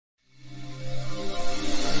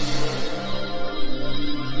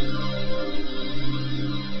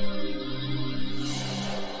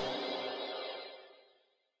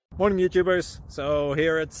Morning YouTubers. So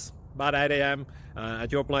here it's about 8 a.m.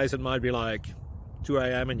 At your place it might be like 2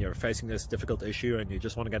 a.m. and you're facing this difficult issue and you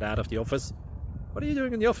just want to get out of the office. What are you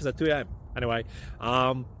doing in the office at 2 a.m.? Anyway,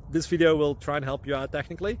 this video will try and help you out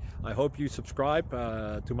technically. I hope you subscribe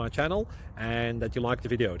to my channel and that you like the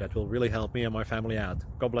video. That will really help me and my family out.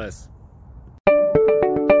 God bless.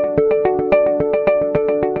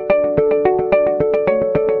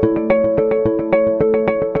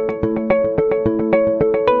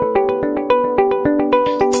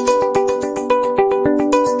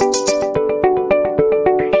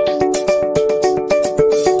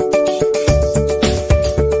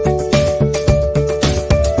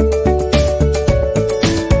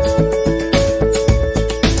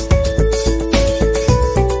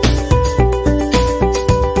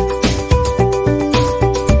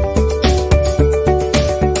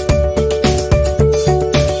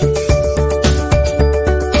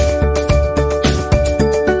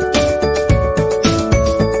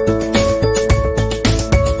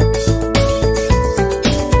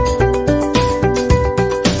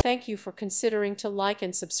 Thank you for considering to like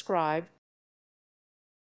and subscribe.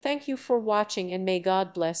 Thank you for watching and may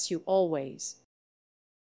God bless you always.